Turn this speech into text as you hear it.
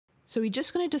So we're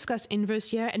just going to discuss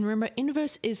inverse here. And remember,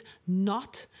 inverse is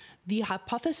not the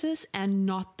hypothesis and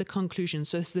not the conclusion.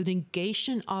 So it's the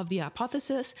negation of the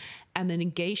hypothesis and the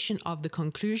negation of the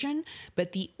conclusion,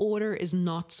 but the order is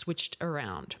not switched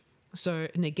around. So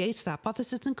it negates the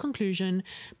hypothesis and conclusion,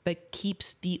 but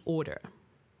keeps the order.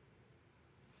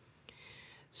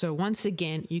 So once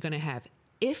again, you're going to have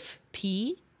if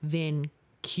P, then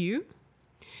Q.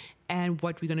 And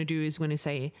what we're going to do is we're going to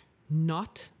say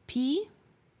not P.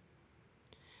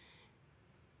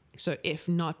 So if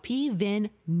not P,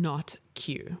 then not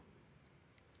Q.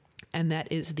 And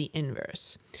that is the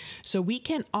inverse. So we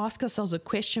can ask ourselves a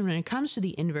question when it comes to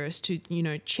the inverse to,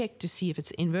 check to see if it's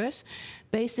inverse.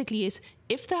 Basically is,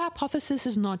 if the hypothesis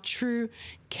is not true,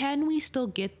 can we still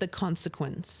get the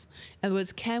consequence? In other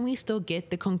words, can we still get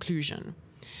the conclusion?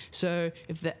 So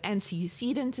if the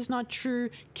antecedent is not true,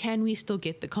 can we still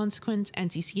get the consequence?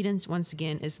 Antecedent, once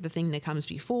again, is the thing that comes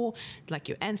before, like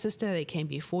your ancestor, they came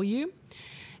before you.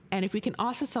 And if we can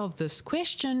ask ourselves this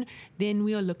question, then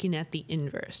we are looking at the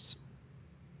inverse.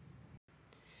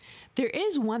 There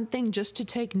is one thing just to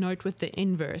take note with the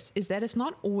inverse, is that it's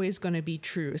not always going to be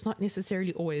true. It's not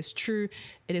necessarily always true.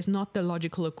 It is not the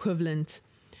logical equivalent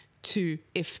to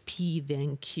if P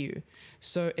then Q.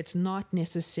 So it's not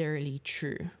necessarily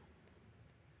true.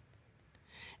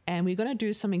 And we're going to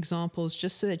do some examples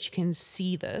just so that you can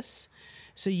see this.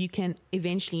 So you can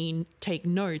eventually take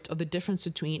note of the difference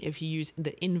between if you use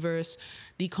the inverse,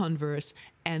 the converse,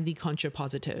 and the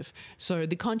contrapositive. So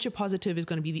the contrapositive is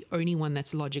going to be the only one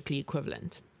that's logically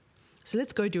equivalent. So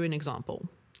let's go do an example,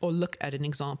 or look at an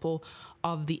example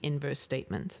of the inverse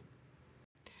statement.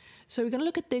 So we're going to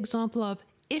look at the example of,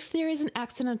 if there is an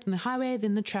accident on the highway,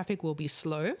 then the traffic will be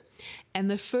slow. And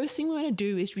the first thing we're going to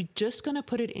do is we're just going to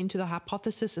put it into the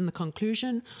hypothesis and the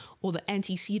conclusion, or the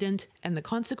antecedent and the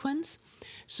consequence,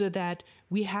 so that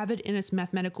we have it in its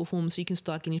mathematical form so you can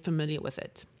start getting familiar with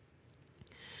it.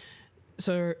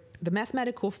 So the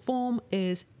mathematical form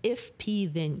is if P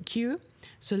then Q.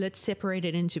 So let's separate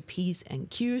it into P's and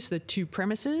Q's, the two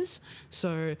premises.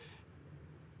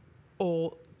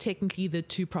 Or technically the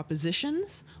two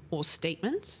propositions or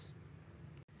statements.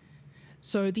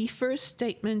 So the first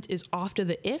statement is after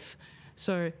the if.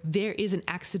 So there is an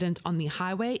accident on the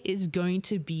highway is going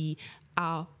to be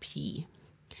our P.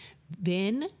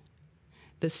 Then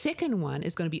the second one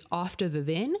is going to be after the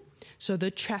then. So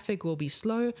the traffic will be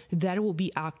slow. That will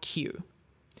be our Q.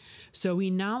 So we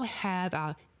now have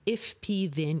our if P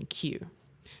then Q.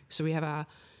 So we have our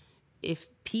if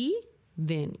P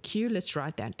then Q. Let's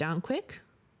write that down quick.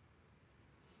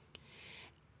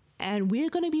 And we're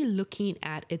going to be looking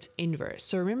at its inverse.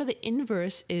 So remember, the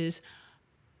inverse is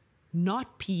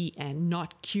not P and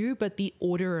not Q, but the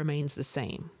order remains the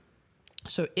same.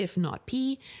 So if not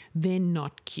P, then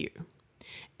not Q.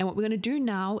 And what we're going to do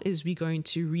now is we're going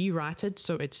to rewrite it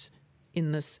so it's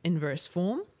in this inverse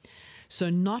form. So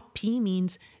not P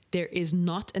means there is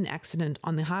not an accident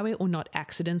on the highway, or not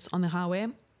accidents on the highway.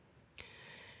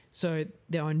 So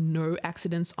there are no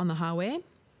accidents on the highway.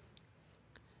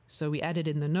 So we added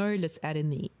in the no, let's add in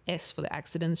the S for the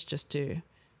accidents just to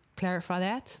clarify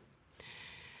that.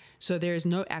 So there is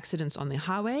no accidents on the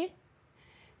highway.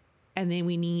 And then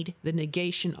we need the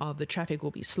negation of the traffic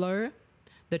will be slow.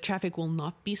 The traffic will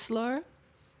not be slow.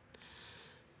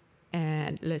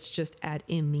 And let's just add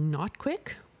in the not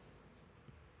quick.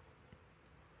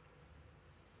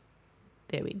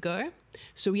 There we go.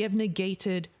 So we have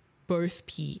negated both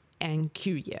P and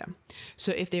Q here.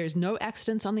 So if there is no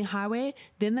accidents on the highway,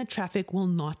 then the traffic will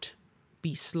not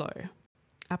be slow.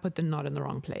 I put the not in the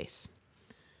wrong place.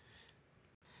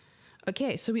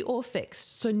 Okay, so we all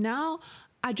fixed. So now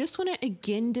I just want to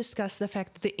again discuss the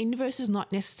fact that the inverse is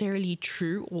not necessarily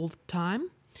true all the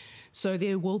time. So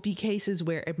there will be cases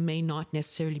where it may not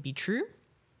necessarily be true.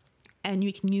 And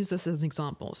you can use this as an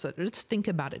example. So let's think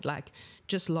about it, like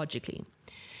just logically.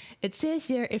 It says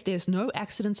here, if there's no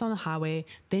accidents on the highway,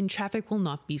 then traffic will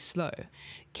not be slow.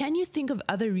 Can you think of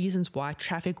other reasons why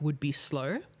traffic would be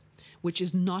slow, which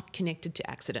is not connected to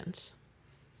accidents?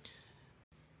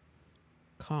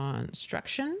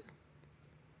 Construction.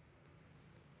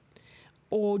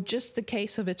 Or just the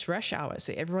case of its rush hour.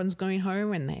 So everyone's going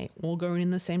home and they're all going in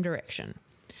the same direction.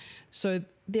 So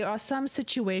there are some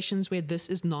situations where this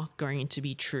is not going to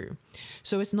be true.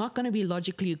 So it's not going to be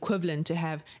logically equivalent to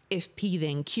have if P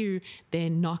then Q,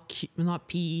 then not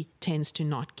P tends to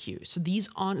not Q. So these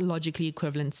aren't logically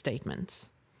equivalent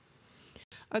statements.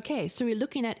 Okay, so we're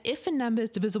looking at if a number is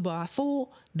divisible by 4,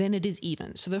 then it is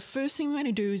even. So the first thing we're going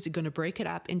to do is we're going to break it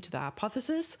up into the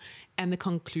hypothesis and the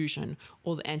conclusion,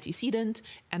 or the antecedent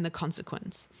and the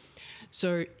consequence.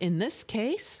 So in this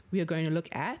case, we are going to look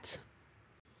at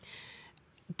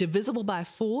divisible by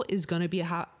 4 is going to be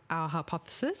our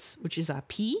hypothesis, which is our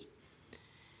P.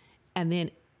 And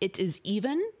then it is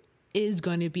even is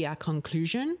going to be our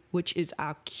conclusion, which is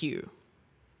our Q.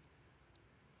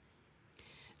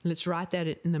 Let's write that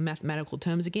in the mathematical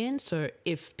terms again. So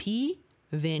if P,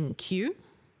 then Q.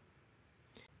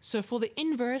 So for the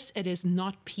inverse, it is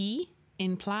not P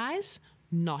implies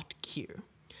not Q.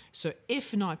 So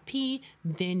if not P,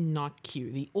 then not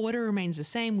Q. The order remains the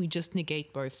same. We just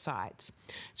negate both sides.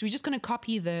 So we're just going to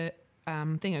copy the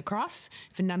thing across.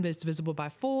 If a number is divisible by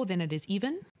 4, then it is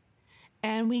even.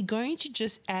 And we're going to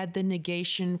just add the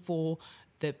negation for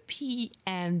the P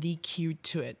and the Q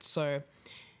to it. So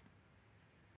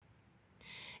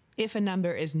if a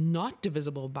number is not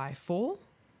divisible by 4,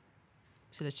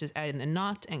 so let's just add in the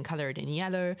not and color it in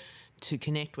yellow to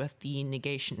connect with the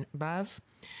negation above,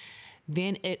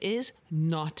 then it is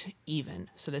not even.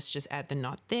 So let's just add the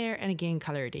not there and again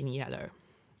color it in yellow,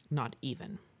 not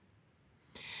even.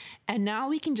 And now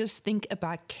we can just think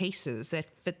about cases that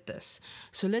fit this.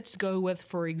 So let's go with,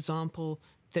 for example,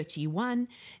 31.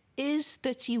 Is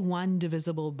 31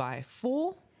 divisible by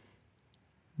 4?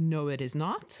 No, it is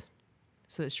not.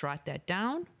 So let's write that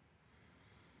down.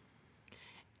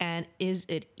 And is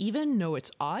it even? No,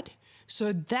 it's odd.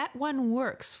 So that one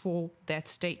works for that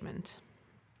statement.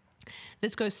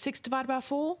 Let's go 6 divided by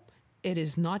 4. It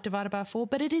is not divided by 4,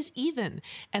 but it is even.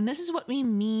 And this is what we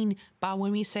mean by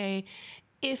when we say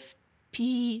if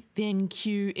P then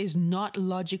Q is not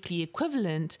logically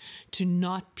equivalent to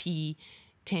not P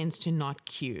tends to not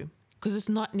Q. Because it's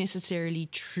not necessarily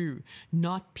true.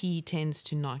 Not P tends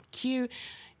to not Q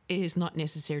is not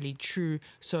necessarily true.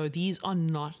 So these are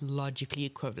not logically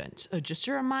equivalent. So just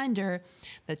a reminder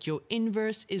that your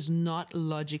inverse is not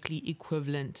logically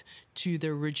equivalent to the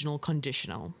original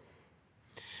conditional.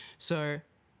 So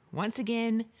once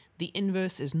again, the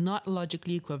inverse is not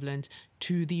logically equivalent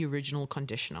to the original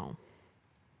conditional.